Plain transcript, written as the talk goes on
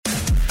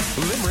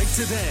Limerick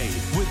Today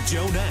with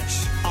Joe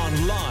Nash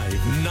on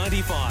Live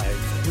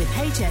 95. With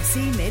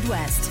HSE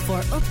Midwest. For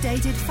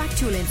updated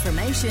factual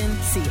information,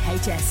 see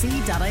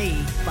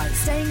hse.ie. By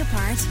staying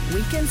apart,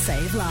 we can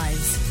save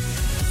lives.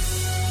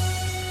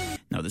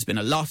 Now, there's been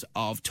a lot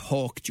of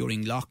talk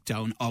during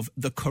lockdown of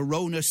the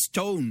Corona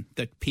Stone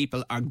that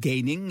people are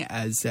gaining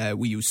as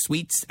we use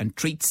sweets and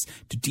treats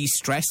to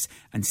de-stress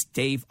and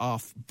stave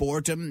off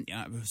boredom.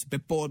 I was a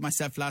bit bored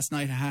myself last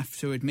night, I have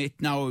to admit.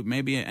 Now,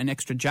 maybe an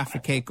extra Jaffa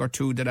cake or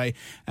two that I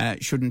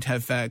shouldn't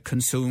have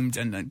consumed,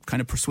 and I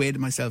kind of persuaded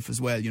myself as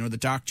well. You know, the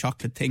dark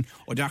chocolate thing.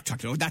 Oh, dark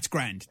chocolate. Oh, that's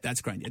grand.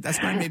 That's grand. Yeah, that's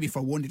grand maybe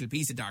for one little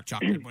piece of dark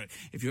chocolate. But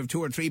if you have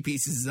 2 or 3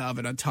 pieces of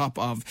it on top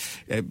of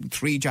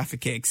 3 Jaffa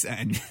cakes,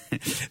 and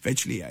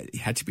eventually it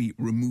had to be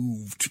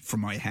removed from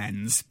my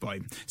hands by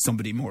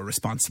somebody more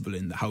responsible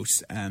in the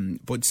house.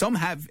 But some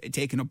have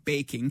taken up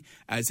baking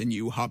as a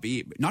new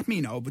hobby. Not me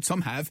now, but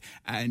some have.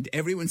 And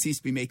everyone seems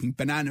to be making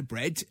banana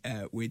bread,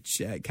 which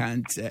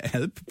can't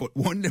help. But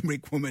one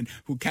Limerick woman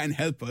who can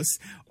help us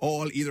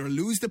all either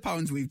lose the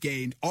pounds we've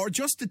gained or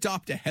just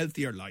adopt a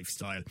healthier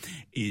lifestyle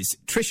is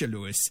Tricia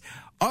Lewis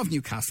of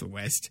Newcastle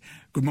West.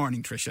 Good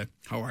morning, Tricia.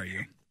 How are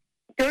you?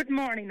 Good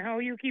morning. How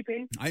are you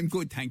keeping? I'm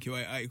good, thank you.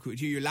 I could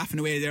hear you laughing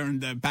away there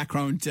in the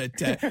background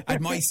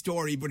at my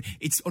story, but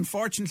it's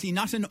unfortunately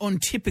not an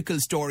untypical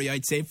story,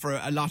 I'd say, for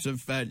a lot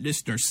of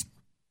listeners.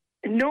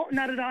 No,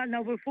 not at all.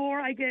 Now, before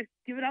I give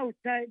it out,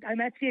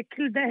 I'm actually a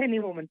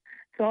Kilbeheny woman.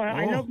 So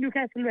I love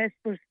Newcastle West,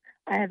 but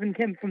I haven't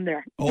come from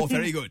there. Oh,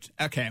 very good.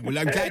 Okay, well,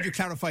 I'm glad you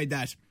clarified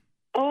that.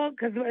 Oh,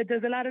 because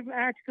there's a lot of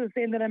articles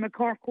saying that I'm a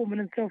Cork woman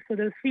and stuff, so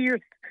there's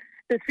fierce.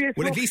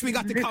 Well, at least we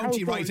got the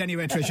county right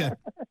anyway, Tricia.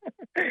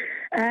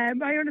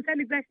 I understand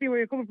exactly where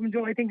you're coming from,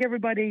 Joe. I think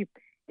everybody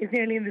is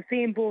nearly in the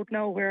same boat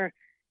now where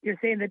you're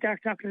saying that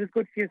dark chocolate is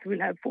good for you, so we'll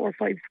have 4 or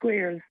 5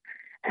 squares.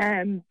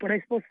 But I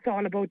suppose it's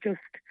all about just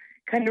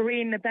kind of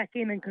reining it back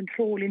in and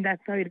controlling that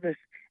side of it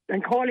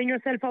and calling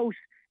yourself out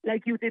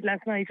like you did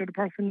last night or the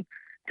person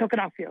took it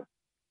off you.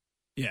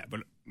 Yeah,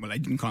 but I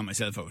didn't call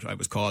myself out. I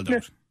was called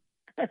out.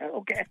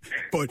 Okay.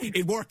 But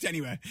it worked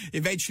anyway,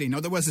 eventually. Now,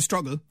 there was a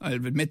struggle, I'll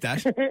admit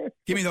that.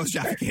 Give me those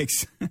Jaffa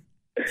cakes.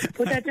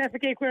 Put that Jaffa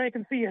cake where I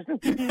can see it.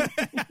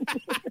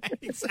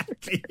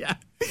 Exactly, yeah.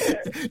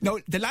 No,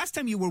 the last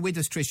time you were with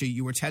us, Tricia,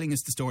 you were telling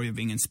us the story of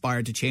being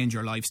inspired to change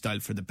your lifestyle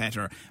for the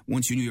better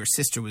once you knew your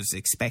sister was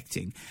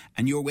expecting.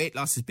 And your weight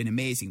loss has been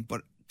amazing,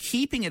 but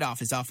keeping it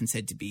off is often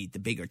said to be the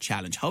bigger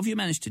challenge. How have you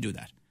managed to do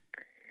that?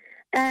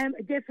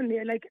 Definitely.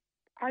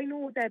 I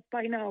know that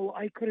by now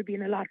I could have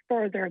been a lot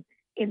further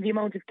in the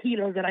amount of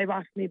kilos that I've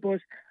lost me, but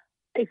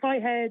if I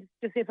had,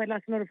 just say if I'd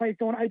lost another 5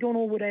 stone, I don't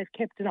know would I have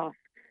kept it off.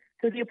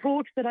 So the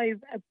approach that I've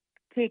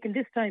taken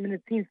this time, and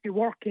it seems to be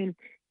working,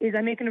 is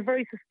I'm making it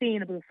very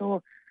sustainable.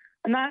 So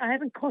I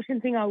haven't cut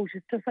anything out.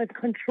 It's just like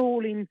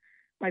controlling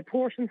my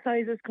portion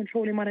sizes,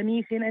 controlling what I'm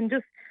eating, and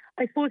just,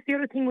 I suppose the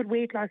other thing with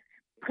weight loss,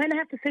 you kind of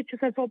have to set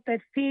yourself up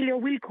that failure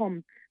will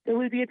come. There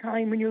will be a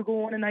time when you'll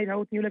go on a night out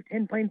and you'll have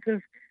 10 pints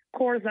of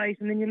Coors Light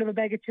and then you'll have a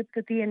bag of chips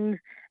at the end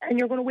and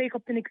you're going to wake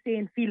up the next day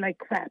and feel like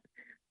crap.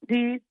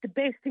 The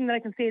best thing that I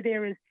can say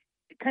there is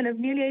kind of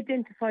nearly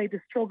identify the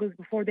struggles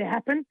before they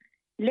happen,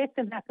 let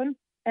them happen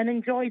and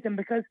enjoy them,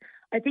 because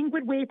I think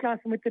with weight loss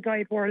and with the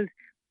diet world,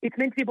 it's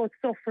meant to be about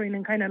suffering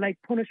and kind of like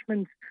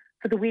punishment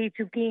for the weight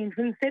you've gained.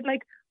 But instead,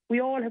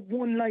 we all have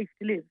one life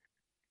to live.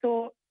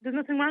 So there's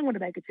nothing wrong with a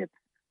bag of chips,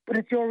 but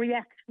it's your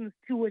reactions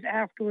to it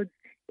afterwards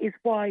is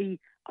why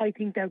I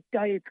think that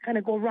diets kind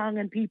of go wrong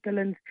in people,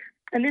 and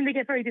then they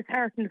get very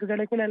disheartened because they're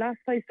like, well, I lost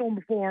 5 stone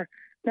before,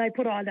 and I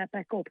put all that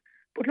back up.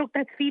 But look,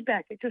 that's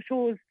feedback. It just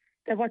shows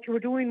that what you were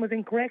doing was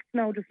incorrect.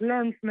 Now just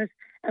learn from it,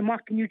 and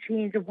what can you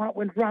change of what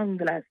went wrong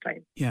the last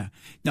time. Yeah.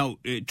 Now,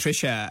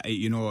 Tricia,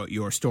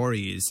 your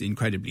story is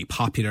incredibly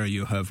popular.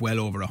 You have well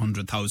over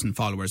 100,000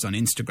 followers on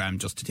Instagram,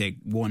 just to take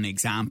one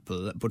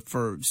example. But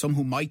for some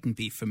who mightn't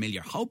be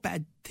familiar, how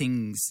bad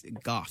things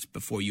got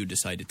before you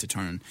decided to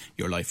turn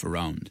your life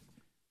around?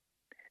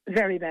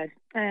 Very bad.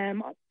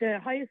 The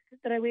highest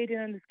that I weighed in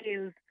on the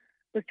scales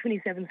was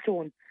 27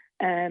 stone.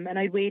 And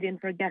I weighed in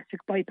for a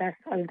gastric bypass.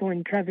 I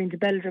was travelling to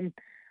Belgium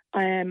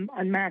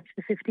on March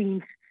the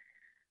 15th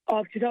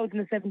of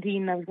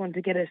 2017. I was going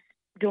to get it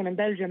done in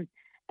Belgium.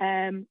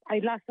 I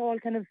lost all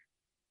kind of,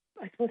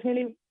 I suppose,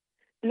 nearly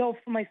love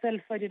for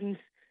myself. I didn't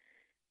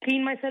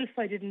clean myself.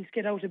 I didn't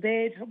get out of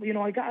bed.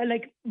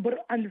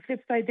 But on the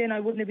flip side then,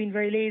 I wouldn't have been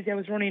very lazy. I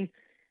was running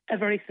a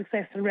very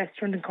successful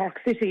restaurant in Cork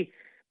City,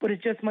 but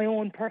it's just my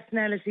own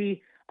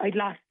personality. I'd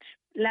lost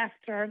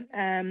laughter.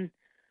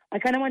 I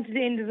kind of wanted to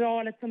end it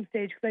all at some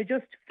stage because I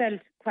just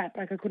felt crap.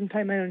 I couldn't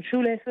tie my own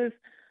shoelaces.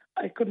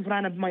 I couldn't put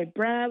on my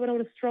bra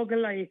without a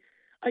struggle.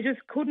 I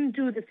just couldn't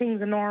do the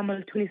things a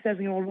normal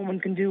 27-year-old woman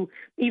can do.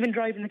 Even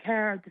driving the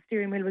car, the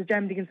steering wheel was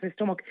jammed against my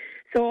stomach.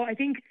 So I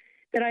think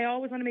that I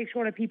always want to make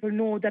sure that people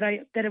know that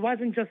it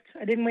wasn't just,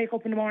 I didn't wake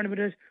up in the morning with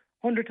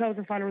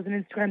 100,000 followers on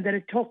Instagram, that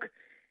it took,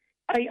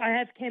 I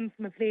have come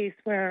from a place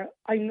where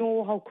I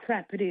know how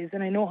crap it is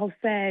and I know how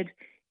sad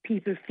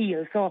people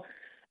feel. So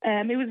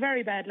It was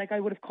very bad. Like, I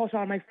would have cut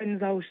all my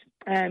friends out,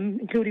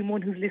 including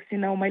one who's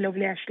listening now, my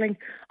lovely Aisling.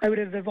 I would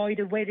have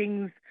avoided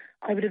weddings.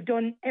 I would have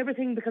done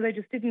everything because I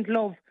just didn't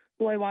love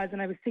who I was,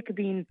 and I was sick of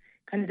being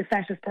kind of the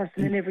fattest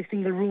person in every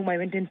single room I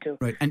went into.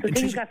 Right. So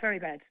things got very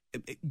bad.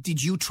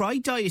 Did you try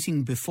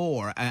dieting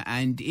before?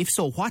 And if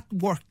so, what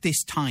worked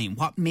this time?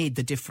 What made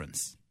the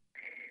difference?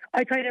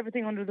 I tried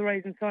everything under the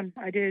rising sun.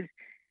 I did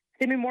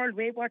Slimming World,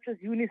 Weight Watchers,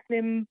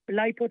 Unislim,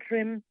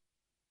 LipoTrim,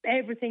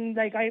 everything.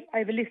 Like, I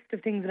have a list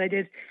of things that I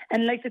did.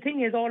 And, like, the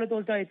thing is, all of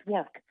those diets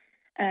work.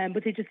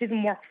 But they just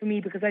didn't work for me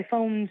because I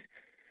found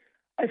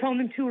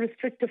them too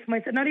restrictive for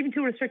myself. Not even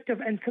too restrictive,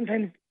 and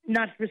sometimes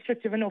not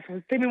restrictive enough.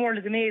 Slimming World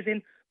is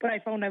amazing, but I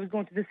found I was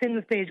going to the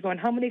singles page going,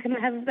 how many can I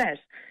have of that?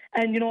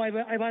 And,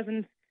 I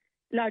wasn't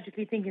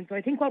logically thinking. So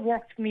I think what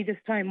worked for me this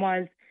time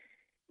was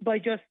by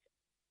just,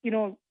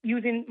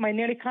 using my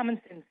nearly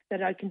common sense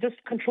that I can just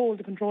control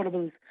the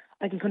controllables.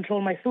 I can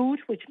control my food,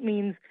 which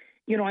means,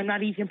 I'm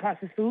not eating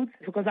processed foods.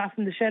 If it goes off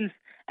on the shelf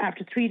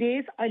after 3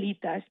 days, I'll eat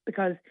that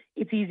because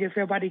it's easier for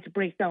your body to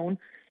break down.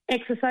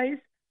 Exercise,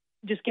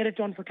 just get it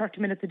done for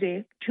 30 minutes a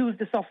day. Choose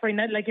the suffering.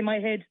 Like, in my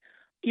head,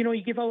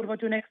 you give out about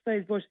doing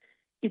exercise, but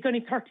it's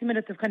only 30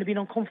 minutes of kind of being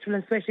uncomfortable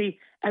and sweaty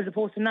as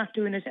opposed to not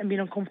doing it and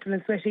being uncomfortable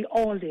and sweaty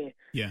all day.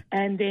 Yeah.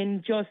 And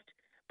then just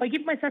by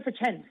giving myself a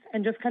chance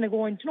and just kind of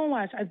going, do you know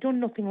what? I've done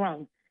nothing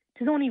wrong.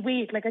 It's only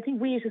weight. Like, I think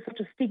weight is such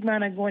a stigma,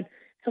 and I'm going,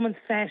 someone's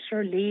fat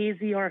or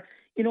lazy or,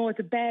 it's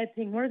a bad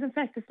thing. Whereas in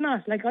fact, it's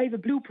not. Like, I have a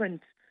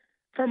blueprint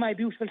for my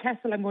beautiful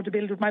castle I'm going to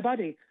build with my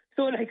body.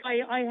 So, like,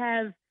 I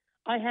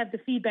have the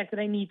feedback that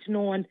I need to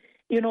know, and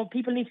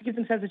people need to give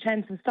themselves a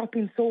chance and stop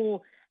being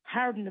so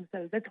hard on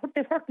themselves.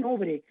 They've hurt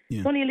nobody. Yeah.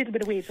 It's only a little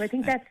bit of weight. So I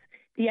think that's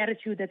the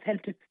attitude that's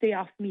helped it stay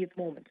off me at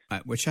the moment.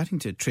 We're chatting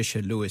to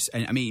Tricia Lewis,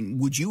 and I mean,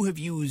 would you have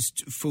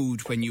used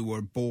food when you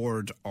were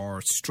bored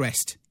or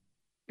stressed?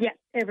 Yeah,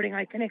 everything.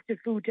 I connected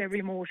food to every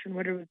emotion,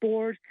 whether it was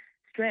bored,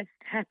 stressed,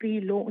 happy,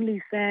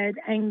 lonely, sad,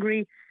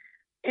 angry,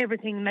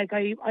 everything. Like,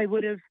 I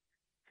would have,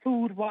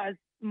 food was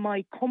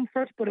my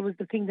comfort, but it was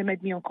the thing that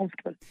made me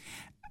uncomfortable.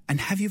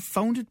 And have you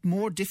found it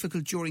more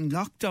difficult during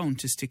lockdown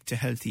to stick to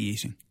healthy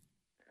eating?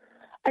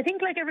 I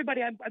think, like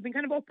everybody, I've been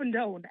kind of up and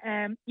down.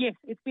 Yes,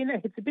 it's been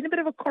a bit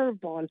of a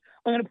curveball.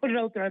 I'm going to put it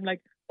out there. I'm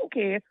like,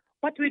 okay,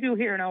 what do we do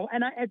here now?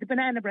 And the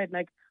banana bread,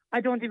 like, I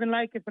don't even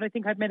like it, but I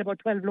think I've made about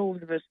 12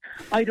 loaves of it.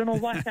 I don't know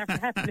what's after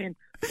happening,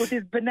 but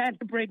this banana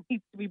bread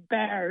needs to be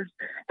barred.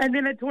 And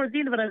then towards the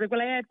end of it, I was like,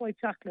 well, I add white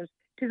chocolate.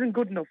 It isn't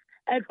good enough.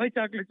 Add white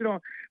chocolate,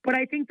 But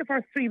I think the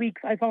first 3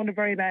 weeks I found it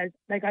very bad.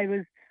 Like,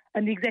 I'm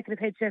the executive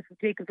head chef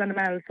of Jacobs on the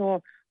Mall,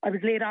 so I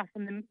was laid off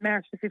on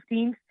March the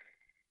 15th.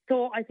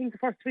 So I think the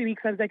first 3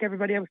 weeks I was like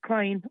everybody, I was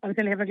crying. I was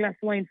only having a glass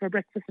of wine for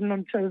breakfast and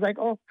lunch. I was like,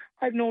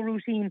 I have no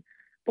routine.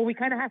 But we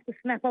kind of have to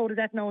snap out of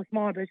that now a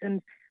small bit.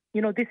 And,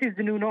 this is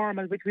the new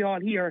normal, which we all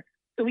hear.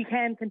 So we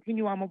can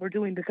continue on what we're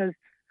doing because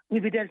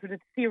we'll be dealt with a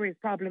serious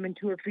problem in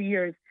 2 or 3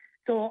 years.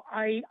 So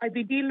I've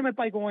been dealing with it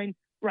by going,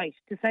 right,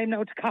 it's time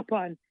now to cop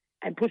on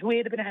and put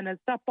away the bananas,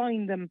 stop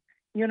buying them.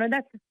 And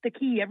that's the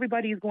key.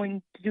 Everybody is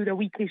going to do their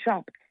weekly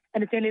shop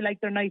and it's only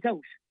like their night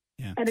out.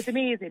 Yeah. And it's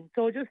amazing.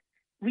 So just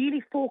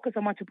really focus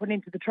on what you put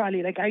into the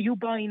trolley. Like, are you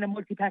buying a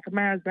multi-pack of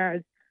Mars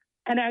bars?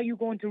 And are you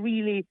going to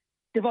really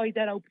divide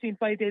that out between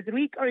 5 days a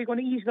week, or are you going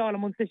to eat it all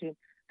in one sitting?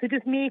 So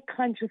just make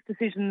conscious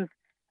decisions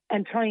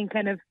and try and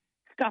kind of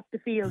stop the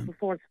field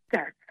before it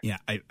starts. Yeah,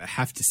 I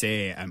have to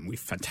say, we've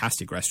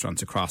fantastic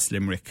restaurants across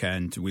Limerick,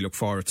 and we look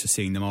forward to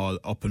seeing them all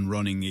up and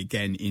running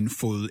again in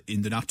full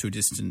in the not too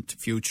distant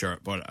future.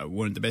 But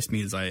one of the best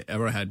meals I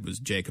ever had was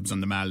Jacobs on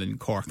the Mall in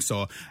Cork.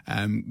 So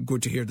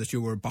good to hear that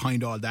you were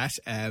behind all that.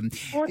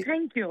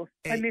 Thank you.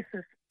 I miss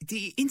it.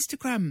 The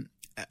Instagram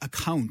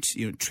account,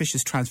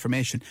 Tricia's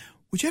Transformation,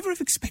 would you ever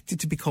have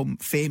expected to become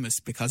famous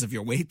because of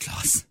your weight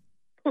loss?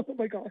 Oh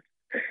my God.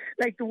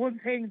 Like, the one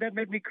thing that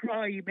made me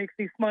cry makes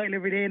me smile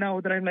every day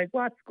now, that I'm like,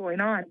 what's going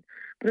on?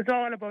 But it's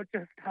all about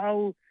just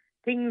how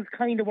things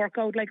kind of work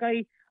out. Like,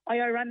 I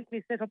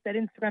ironically set up that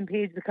Instagram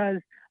page because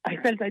I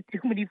felt I had too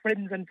many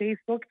friends on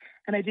Facebook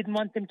and I didn't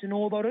want them to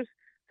know about it.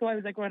 So I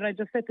was like, right, I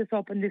just set this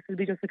up and this will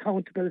be just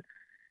accountable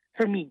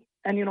for me.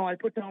 And, I'll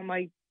put down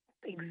my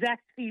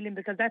exact feeling,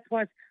 because that's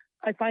what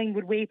I find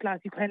with weight loss.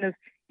 You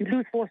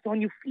lose 4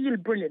 stone, you feel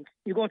brilliant.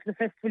 You go to the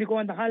festival, you go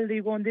on the holiday,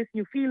 you go on this, and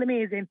you feel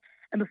amazing.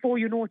 And before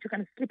you know it, you're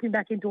kind of slipping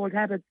back into old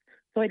habits.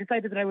 So I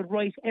decided that I would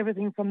write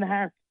everything from the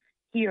heart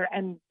here,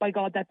 and by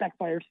God, that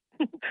backfired.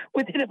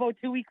 Within about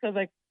 2 weeks, I was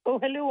like, oh,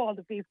 hello, all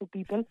the Facebook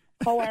people.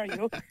 How are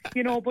you?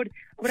 But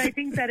I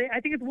think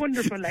it's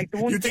wonderful. Like, the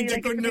one you thing,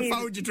 think they couldn't have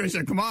found you,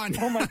 Tricia? Come on.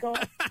 Oh my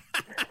God.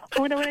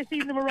 when I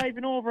seen them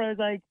arriving over, I was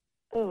like,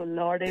 oh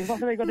Lord,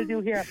 what am I going to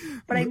do here?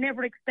 But I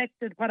never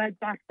expected what I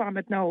got from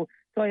it now.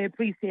 So I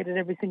appreciate it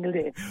every single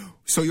day.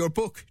 So your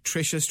book,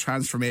 Tricia's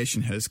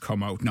Transformation, has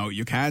come out. Now,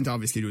 you can't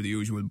obviously do the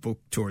usual book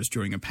tours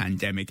during a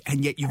pandemic,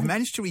 and yet you've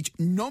managed to reach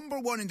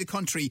 #1 in the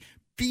country,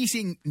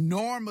 beating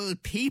Normal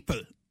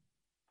People.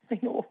 I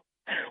know.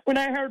 When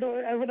I heard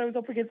when I was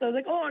up against it, I was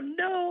like, oh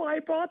no, I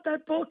bought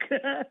that book.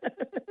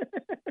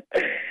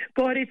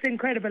 But it's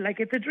incredible. Like,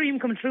 it's a dream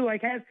come true. I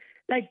can't,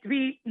 like, to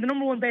be the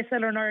number one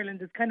bestseller in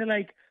Ireland is kind of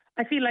like,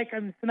 I feel like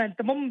I'm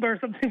Samantha Mumba or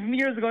something from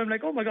years ago. I'm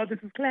like, oh my God, this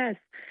is class.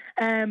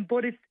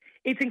 But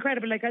it's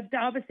incredible. Like,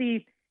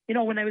 obviously, you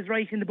know, when I was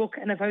writing the book,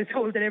 and if I was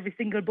told that every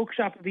single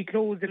bookshop would be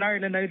closed in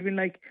Ireland, I'd been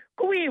like,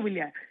 go away, will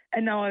you?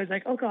 And now I was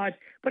like, oh God.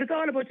 But it's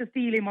all about just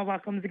dealing with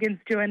what comes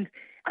against you. And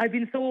I've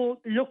been so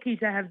lucky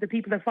to have the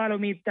people that follow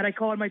me, that I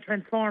call my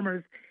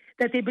transformers,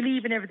 that they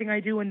believe in everything I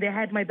do, and they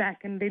had my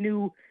back, and they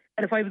knew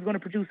that if I was going to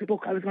produce a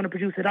book, I was going to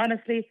produce it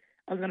honestly.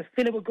 I was going to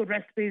fill it with good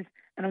recipes,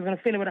 and I was going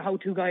to fill it with a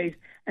how-to guide.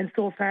 And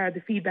so far,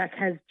 the feedback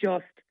has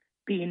just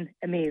been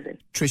amazing.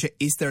 Tricia,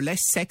 is there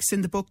less sex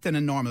in the book than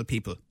in normal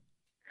people?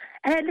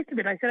 A little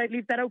bit. I said I'd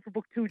leave that out for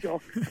book 2,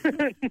 Joe.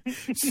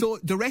 So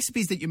the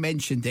recipes that you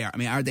mentioned there, I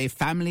mean, are they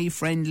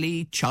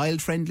family-friendly,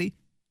 child-friendly?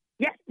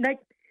 Yeah, like,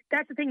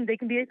 that's the thing. They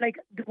can be, like,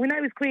 when I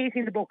was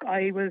creating the book,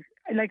 I was,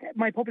 like,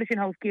 my publishing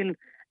house, Gill,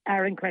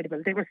 are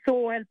incredible. They were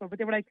so helpful, but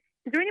they were like,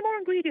 is there any more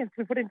ingredients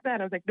we put into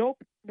that? I was like, nope.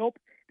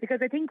 Because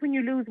I think when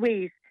you lose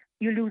weight,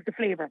 you lose the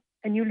flavour,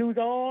 and you lose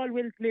all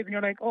will to live, and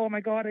you're like, oh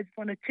my God, I just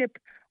want a chip.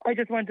 I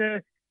just want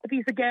a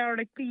piece of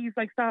garlic, please,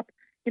 like, stop.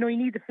 You know, you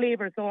need the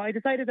flavour. So I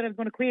decided that I was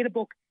going to create a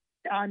book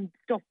on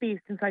stuff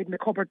based inside in the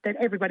cupboard that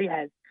everybody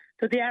has.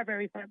 So they are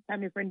very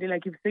family friendly.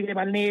 Like, you've spaghetti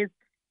bolognese,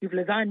 you've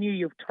lasagna,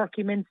 you've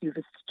turkey mince, you've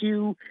a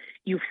stew,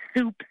 you've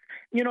soups.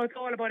 You know, it's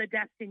all about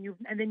adapting.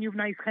 And then you've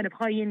nice kind of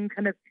high-end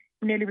kind of,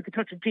 nearly with the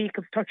touch of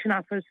Jacobs touching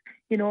off it.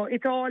 You know,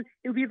 it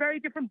would be a very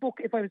different book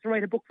if I was to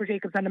write a book for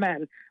Jacobs and the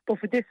Mall. But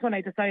for this one,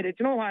 I decided,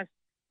 you know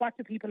what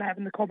do people have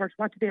in the cupboard?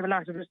 What do they have a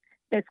lot of it?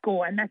 Let's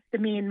go. And that's the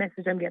main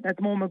message I'm getting at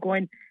the moment,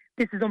 going,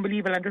 this is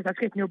unbelievable. I'm just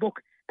after getting your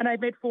book. And I've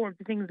made 4 of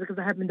the things because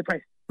I have them in the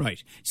press.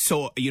 Right.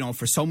 So, you know,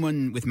 for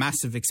someone with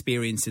massive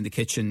experience in the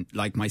kitchen,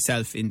 like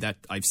myself, in that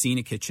I've seen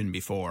a kitchen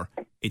before,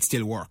 it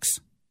still works.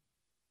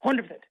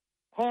 100%.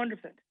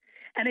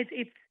 And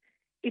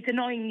it's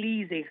annoyingly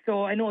easy.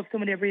 So I know if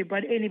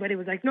anybody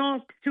was like, no,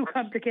 it's too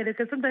complicated.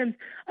 Because sometimes,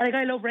 like,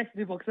 I love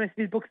recipe books.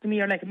 Recipe books to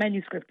me are like a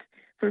manuscript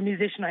for a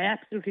musician. I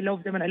absolutely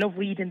love them, and I love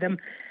reading them.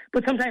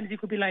 But sometimes you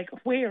could be like,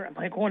 where am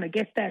I going to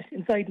get that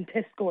inside in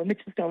Tesco or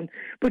Mitchelstown?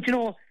 But, you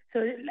know,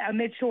 so I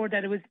made sure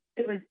that it was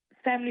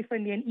family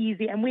friendly and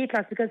easy, and weight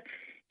loss, because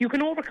you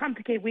can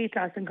overcomplicate weight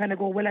loss and kind of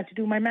go, well, I have to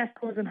do my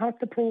macros and what's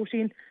the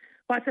protein,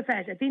 what's the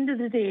fat. At the end of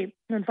the day,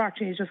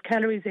 unfortunately, it's just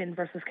calories in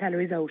versus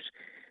calories out.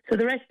 So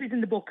the recipes in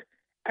the book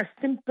are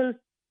simple,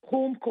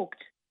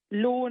 home-cooked,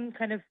 low in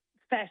kind of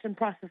fat and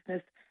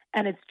processedness,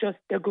 and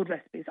they're good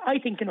recipes. I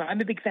think, you know, I'm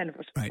a big fan of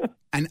it. Right.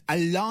 And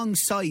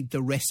alongside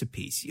the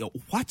recipes, you know,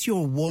 what's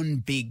your one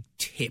big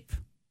tip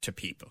to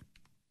people?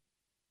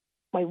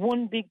 My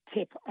one big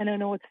tip, and I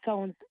know it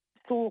sounds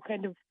so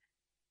kind of,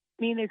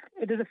 I mean,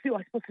 there's a few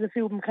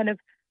of them kind of,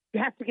 you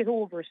have to get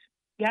over it.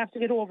 You have to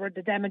get over it.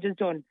 The damage is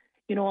done.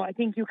 You know, I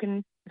think you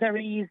can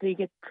very easily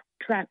get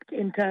trapped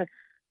into,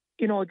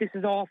 you know, this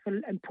is awful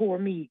and poor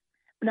me.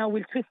 Now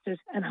we'll twist it,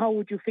 and how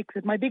would you fix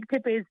it? My big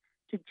tip is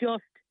to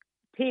just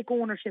take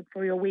ownership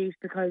for your weight,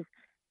 because,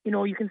 you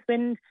know,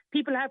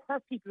 people have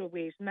hurt people with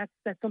weight, and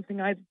that's something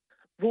I've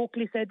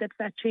vocally said, that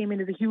fat shaming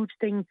is a huge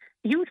thing,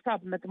 a huge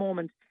problem at the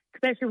moment,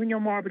 especially when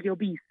you're morbidly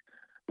obese.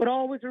 But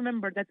always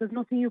remember that there's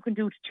nothing you can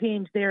do to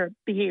change their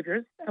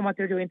behaviours and what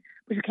they're doing,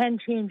 but you can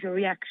change your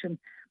reaction.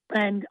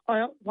 And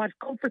what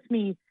comforts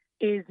me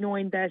is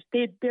knowing that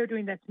they're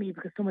doing that to me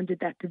because someone did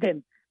that to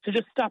them. So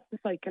just stop the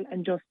cycle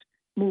and just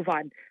move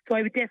on. So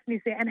I would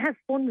definitely say, and have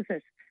fun with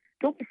it.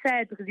 Don't be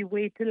sad because you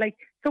wait till, like,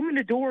 someone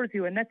adores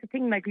you, and that's the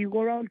thing, like, you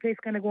go around the place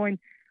kind of going,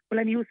 well,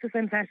 I'm useless,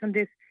 I'm fat on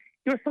this.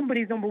 You're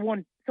somebody's number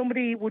one.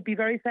 Somebody would be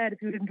very sad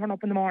if you didn't turn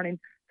up in the morning.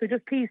 So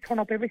just please turn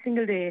up every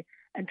single day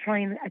and try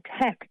and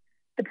attack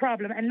the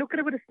problem and look at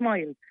it with a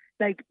smile.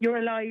 Like, you're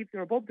alive,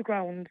 you're above the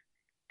ground,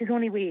 there's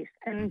only weight.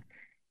 And,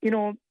 you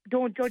know,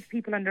 don't judge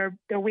people on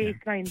their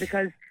waistline,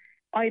 because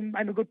I'm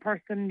a good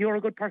person, you're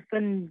a good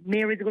person,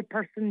 Mary's a good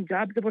person,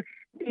 Job's a good,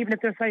 even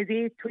if they're size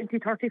 8, 20,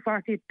 30,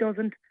 40, it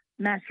doesn't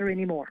matter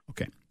anymore.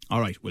 Okay.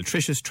 All right. Well,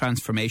 Tricia's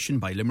Transformation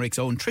by Limerick's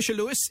own Tricia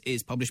Lewis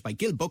is published by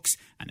Gill Books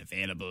and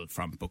available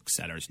from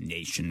booksellers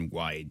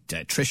nationwide.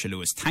 Tricia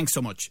Lewis, thanks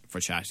so much for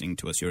chatting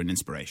to us. You're an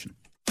inspiration.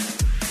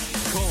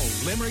 Call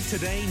Limerick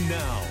today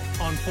now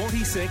on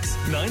 46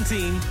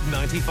 19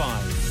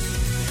 95.